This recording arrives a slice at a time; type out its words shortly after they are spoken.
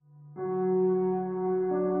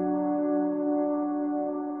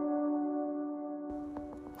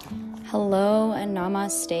Hello and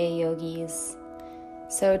namaste, yogis.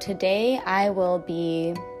 So today I will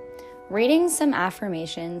be reading some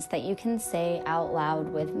affirmations that you can say out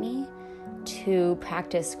loud with me to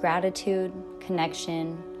practice gratitude,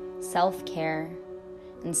 connection, self-care,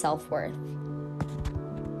 and self-worth.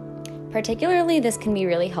 Particularly, this can be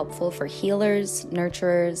really helpful for healers,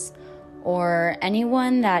 nurturers, or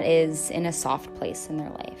anyone that is in a soft place in their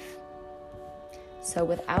life. So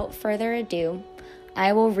without further ado,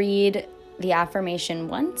 I will read the affirmation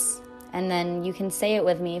once, and then you can say it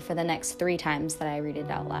with me for the next 3 times that I read it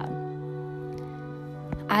out loud.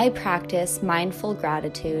 I practice mindful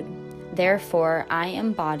gratitude, therefore I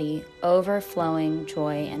embody overflowing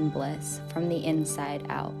joy and bliss from the inside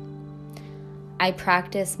out. I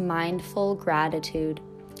practice mindful gratitude,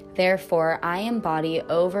 therefore I embody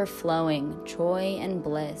overflowing joy and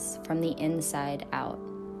bliss from the inside out.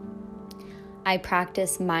 I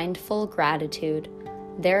practice mindful gratitude,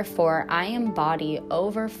 therefore I embody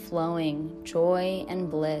overflowing joy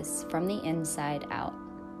and bliss from the inside out.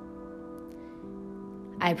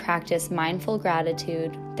 I practice mindful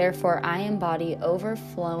gratitude, therefore I embody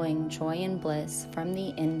overflowing joy and bliss from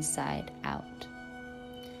the inside out.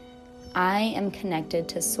 I am connected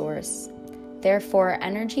to Source, therefore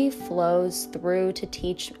energy flows through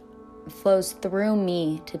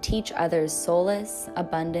me to teach others solace,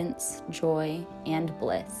 abundance, joy, and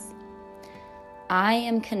bliss. I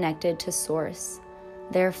am connected to Source,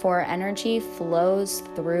 therefore energy flows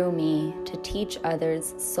through me to teach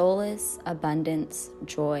others solace, abundance,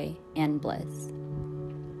 joy, and bliss.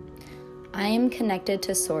 I am connected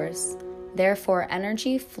to Source, therefore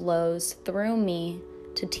energy flows through me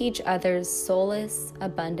to teach others solace,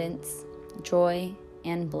 abundance, joy,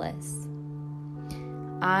 and bliss.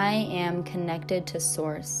 I am connected to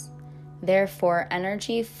Source, therefore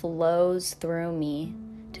energy flows through me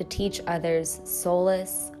to teach others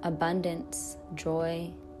solace, abundance, joy,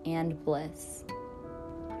 and bliss.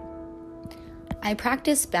 I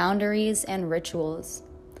practice boundaries and rituals,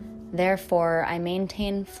 therefore I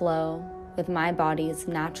maintain flow with my body's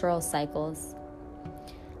natural cycles.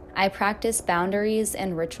 I practice boundaries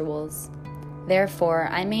and rituals, therefore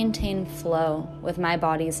I maintain flow with my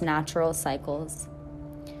body's natural cycles.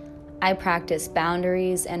 I practice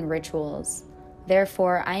boundaries and rituals,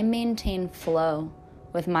 therefore I maintain flow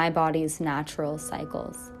with my body's natural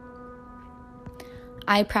cycles.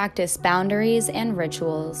 I practice boundaries and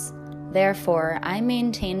rituals, therefore I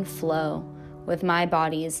maintain flow with my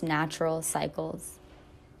body's natural cycles.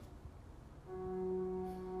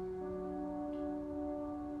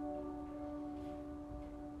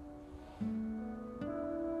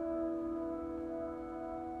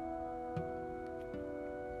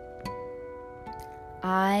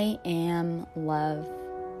 I am love.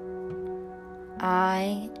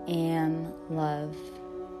 I am love.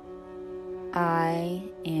 I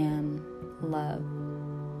am love.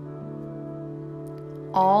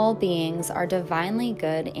 All beings are divinely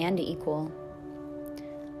good and equal.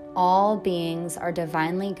 All beings are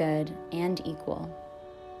divinely good and equal.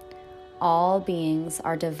 All beings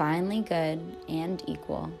are divinely good and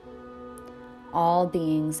equal. All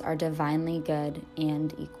beings are divinely good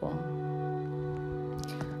and equal.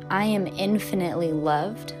 I am infinitely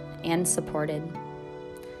loved and supported.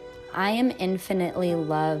 I am infinitely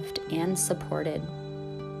loved and supported.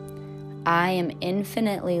 I am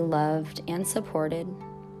infinitely loved and supported.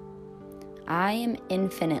 I am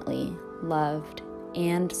infinitely loved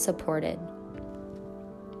and supported.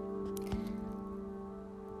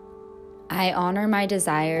 I honor my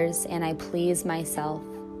desires and I please myself.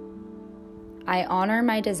 I honor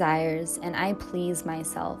my desires and I please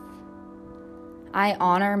myself. I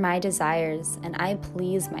honor my desires and I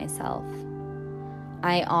please myself.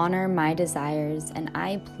 I honor my desires and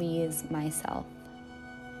I please myself.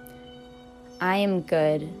 I am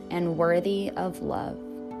good and worthy of love.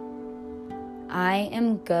 I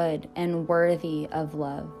am good and worthy of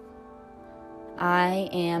love. I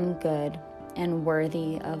am good and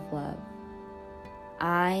worthy of love.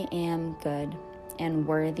 I am good and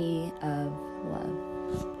worthy of love.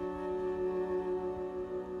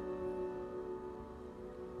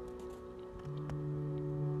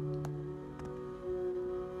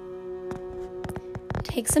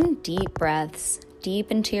 Take some deep breaths, deep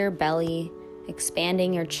into your belly,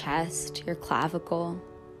 expanding your chest, your clavicle,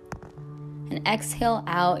 and exhale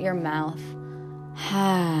out your mouth.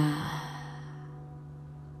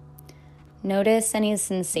 Notice any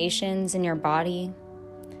sensations in your body,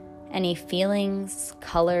 any feelings,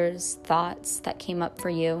 colors, thoughts that came up for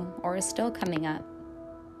you or is still coming up.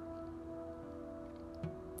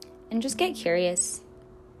 And just get curious.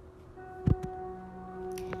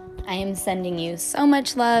 I am sending you so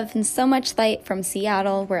much love and so much light from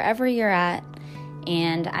Seattle, wherever you're at,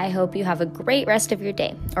 and I hope you have a great rest of your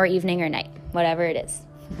day, or evening or night, whatever it is.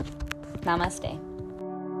 Namaste.